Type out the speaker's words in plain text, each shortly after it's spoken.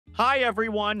Hi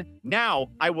everyone!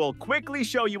 Now I will quickly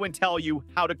show you and tell you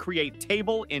how to create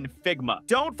table in Figma.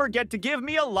 Don't forget to give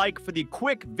me a like for the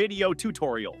quick video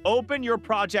tutorial. Open your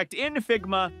project in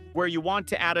Figma where you want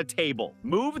to add a table.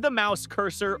 Move the mouse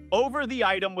cursor over the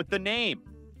item with the name,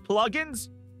 Plugins,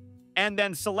 and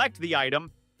then select the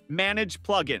item, Manage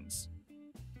Plugins.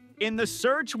 In the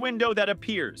search window that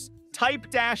appears, type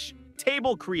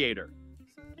 -table creator.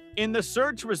 In the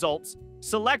search results,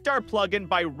 select our plugin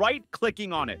by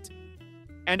right-clicking on it.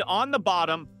 And on the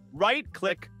bottom,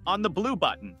 right-click on the blue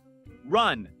button,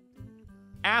 Run.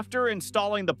 After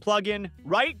installing the plugin,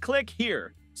 right-click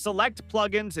here, select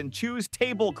Plugins and choose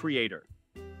Table Creator.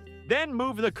 Then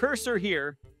move the cursor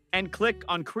here and click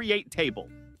on Create Table.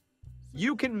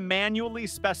 You can manually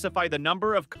specify the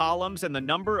number of columns and the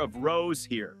number of rows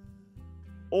here.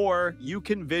 Or you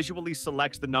can visually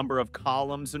select the number of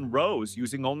columns and rows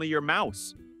using only your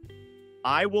mouse.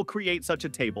 I will create such a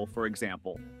table, for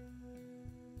example.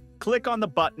 Click on the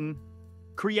button,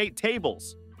 Create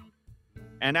Tables.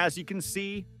 And as you can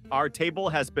see, our table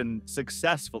has been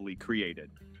successfully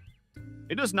created.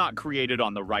 It is not created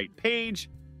on the right page,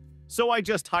 so I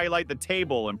just highlight the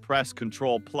table and press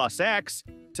Ctrl+X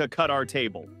to cut our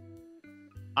table.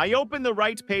 I open the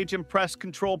right page and press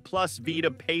Ctrl+V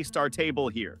to paste our table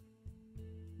here.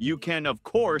 You can, of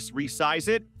course, resize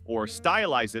it or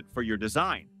stylize it for your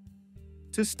design.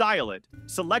 To style it,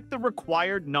 select the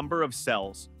required number of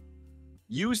cells.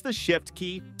 Use the Shift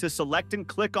key to select and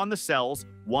click on the cells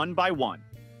one by one.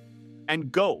 And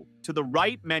go to the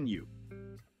right menu.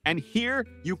 And here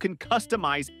you can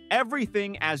customize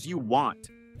everything as you want.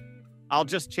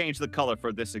 I'll just change the color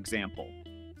for this example.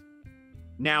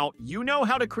 Now, you know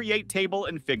how to create table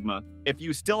in Figma. If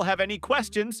you still have any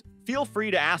questions, feel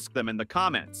free to ask them in the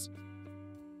comments.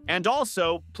 And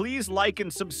also, please like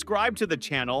and subscribe to the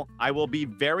channel. I will be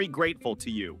very grateful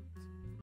to you.